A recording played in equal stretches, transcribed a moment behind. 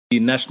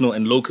national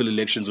and local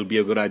elections would be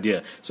a good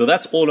idea. So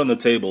that's all on the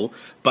table.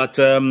 But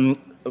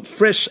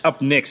fresh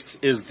up next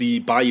is the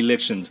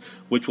by-elections,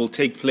 which will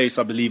take place,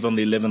 I believe, on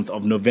the 11th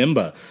of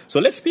November. So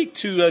let's speak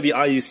to the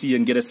IEC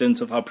and get a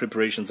sense of how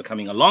preparations are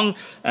coming along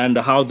and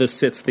how this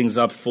sets things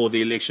up for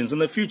the elections in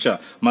the future.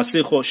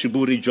 Masego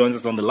Shiburi joins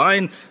us on the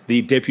line,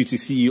 the Deputy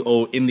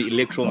CEO in the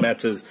Electoral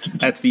Matters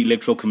at the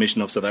Electoral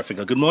Commission of South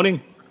Africa. Good morning.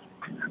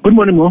 Good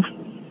morning, Mo.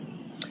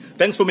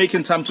 Thanks for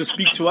making time to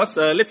speak to us.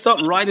 Let's start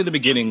right at the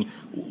beginning.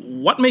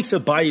 What makes a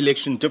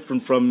by-election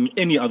different from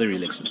any other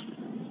election?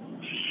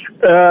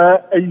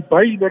 A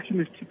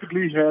by-election is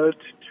typically held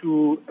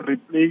to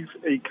replace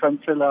a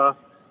councillor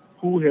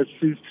who has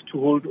ceased to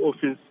hold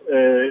office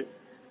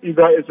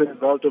either as a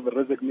result of a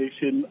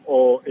resignation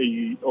or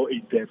a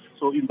death.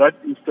 So in that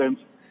instance,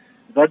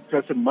 that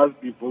person must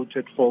be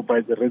voted for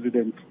by the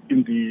residents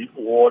in the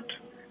ward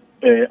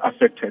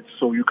affected.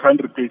 So you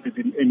can't replace it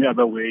in any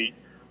other way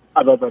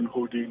other than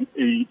holding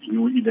a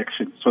new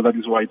election. So that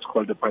is why it's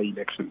called a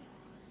by-election.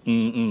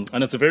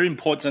 And it's a very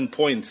important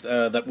point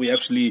that we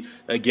actually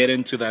get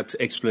into that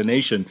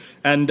explanation.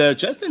 And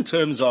just in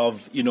terms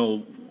of,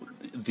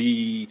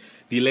 the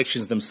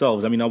elections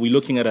themselves, I mean, are we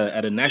looking at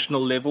a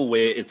national level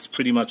where it's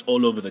pretty much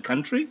all over the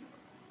country?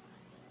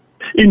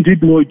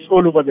 Indeed, no, it's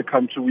all over the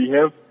country. We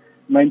have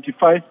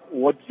 95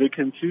 ward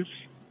vacancies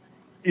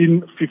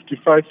in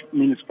 55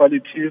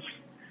 municipalities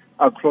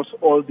across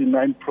all the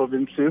 9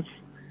 provinces,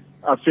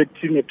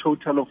 affecting a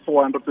total of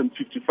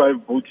 455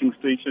 voting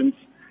stations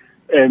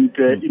and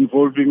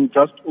involving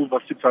just over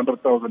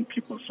 600,000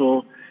 people.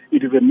 So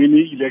it is a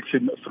mini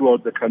election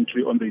throughout the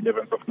country on the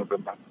 11th of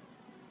November.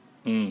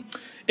 In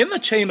the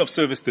chain of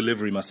service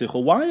delivery,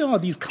 Masego, why are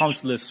these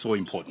councillors so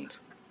important?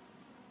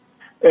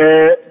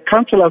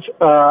 Councillors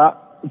are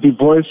the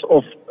voice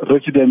of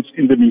residents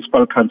in the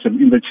municipal council,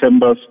 in the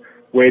chambers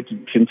where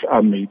decisions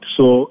are made.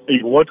 So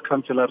a ward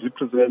councillor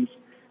represents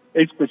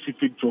a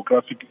specific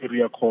geographic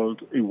area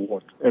called a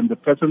ward. And the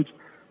person's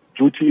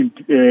duty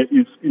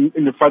is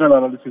in the final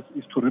analysis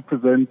is to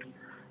represent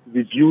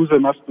the views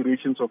and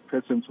aspirations of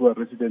persons who are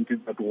resident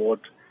in that ward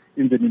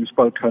in the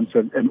municipal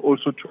council, and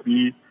also to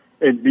be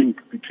a link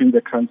between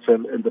the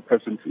council and the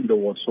persons in the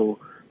ward. So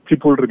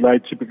people rely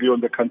typically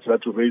on the councillor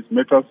to raise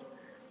matters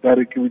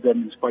directly with the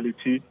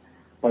municipality,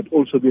 but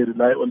also they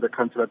rely on the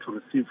councillor to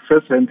receive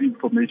first-hand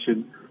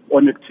information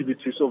on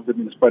activities of the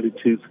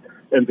municipalities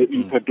and the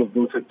impact of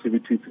those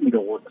activities in the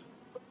ward.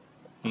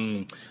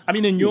 I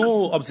mean, in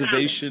your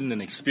observation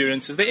and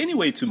experience, is there any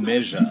way to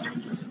measure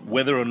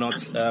whether or not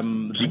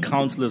the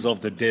councillors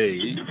of the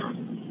day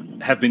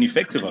have been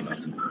effective or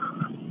not?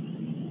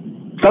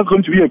 That's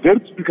going to be a very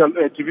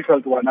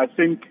difficult one. I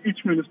think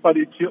each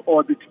municipality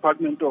or the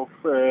Department of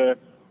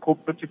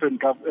Cooperative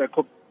and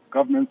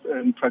Governance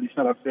and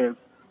Traditional Affairs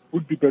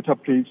would be better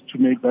placed to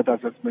make that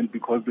assessment,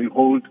 because they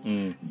hold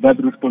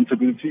that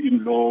responsibility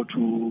in law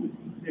to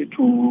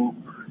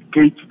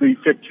gauge the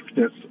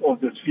effectiveness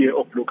of the sphere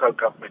of local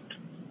government.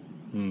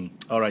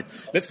 All right.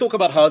 Let's talk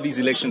about how these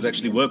elections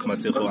actually work,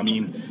 Masego. I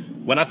mean,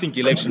 when I think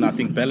election, I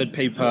think ballot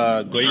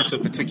paper, going to a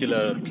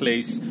particular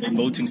place,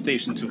 voting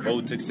station to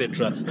vote,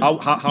 etc.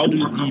 How do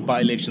the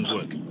by-elections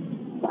work?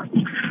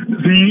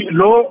 The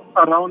law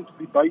around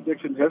the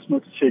by-election has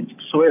not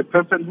changed. So a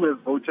person who has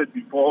voted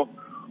before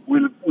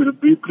will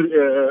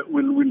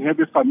have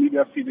a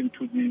familiar feeling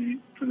to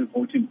the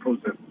voting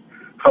process.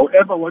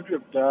 However, what we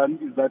have done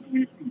is that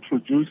we've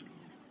introduced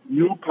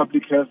new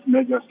public health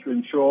measures to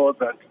ensure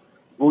that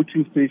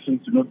voting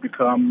stations do not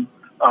become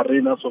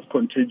arenas of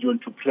contagion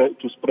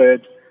to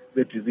spread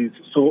the disease.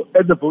 So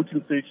at the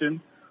voting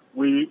station,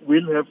 we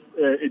will have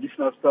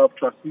additional staff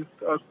to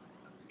assist us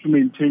to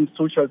maintain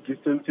social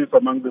distances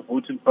among the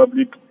voting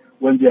public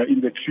when they are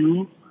in the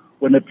queue.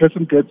 When a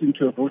person gets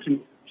into a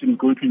voting station, we're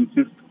going to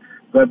insist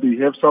that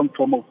they have some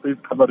form of face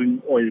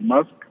covering or a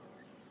mask,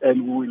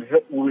 and we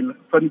will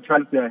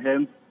sanitize their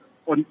hands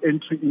on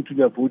entry into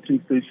their voting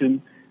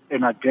station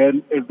and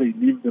again as they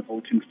leave the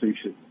voting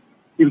station.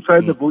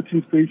 Inside the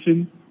voting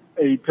station,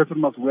 a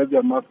person must wear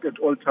their mask at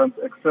all times,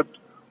 except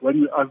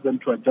when we ask them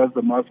to adjust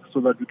the mask so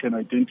that we can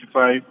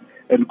identify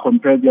and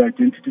compare their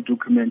identity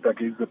document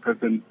against the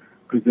person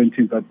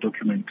presenting that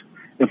document.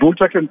 A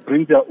voter can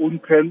bring their own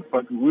pen,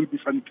 but we will be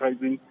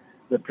sanitizing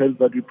the pens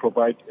that we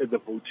provide at the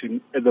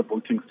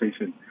voting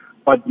station.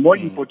 But more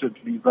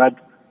importantly, that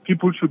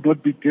people should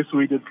not be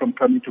dissuaded from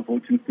coming to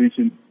voting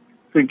stations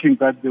thinking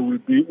that we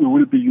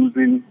will be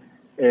using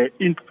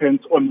ink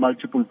pens on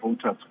multiple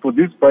voters. For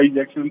this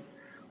by-election,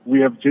 we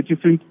have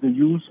jettisoned the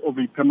use of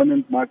a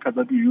permanent marker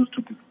that we use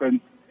to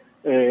dispense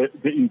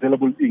the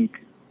indelible ink.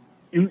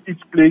 In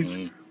its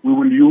place, we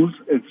will use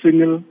a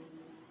single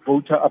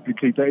voter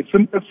applicator,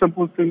 a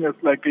simple thing as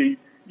like a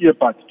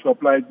earbud to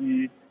apply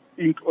the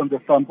ink on the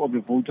thumb of the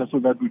voter so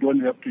that we don't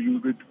have to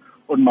use it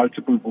on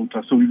multiple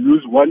voters. So we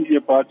use one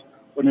earbud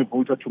on a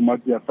voter to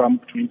mark their thumb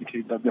to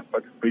indicate that they've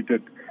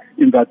participated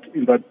in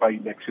that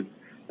by-election.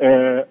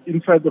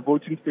 Inside the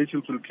voting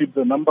stations, we'll keep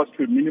the numbers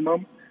to a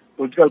minimum.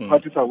 Political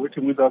parties are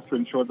working with us to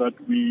ensure that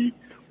we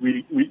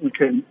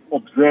can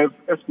observe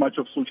as much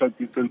of social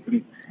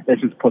distancing as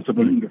is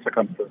possible in the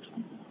circumstances.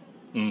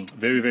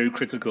 Very, very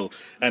critical.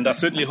 And I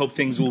certainly hope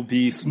things will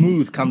be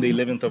smooth come the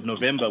 11th of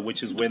November,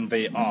 which is when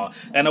they are.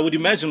 And I would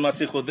imagine,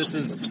 Masego, this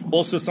is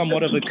also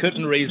somewhat of a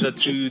curtain raiser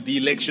to the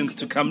elections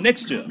to come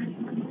next year.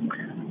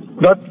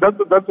 That's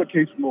the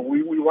case, Mo.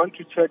 We want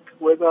to check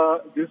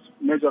whether these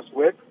measures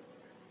work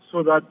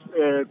so that,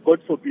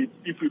 God forbid,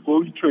 if we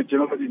go into a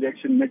general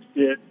election next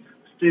year,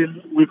 still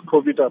with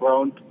COVID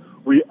around,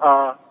 we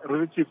are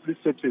relatively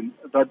certain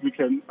that we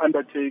can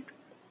undertake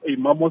a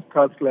mammoth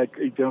task like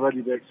a general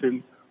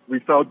election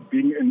without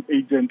being an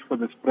agent for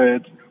the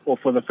spread or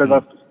for the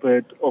further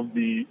spread of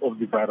the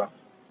virus.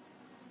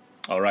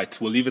 All right,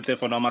 we'll leave it there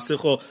for now.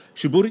 Masego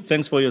Shiburi,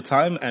 thanks for your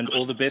time and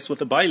all the best with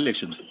the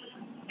by-elections.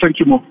 Thank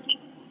you, Mo.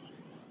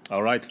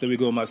 All right, there we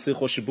go.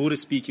 Masego Shiburi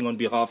speaking on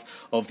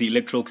behalf of the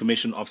Electoral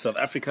Commission of South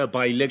Africa.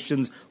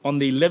 By-elections on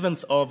the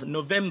 11th of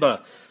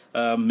November,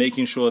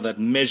 making sure that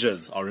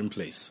measures are in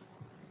place.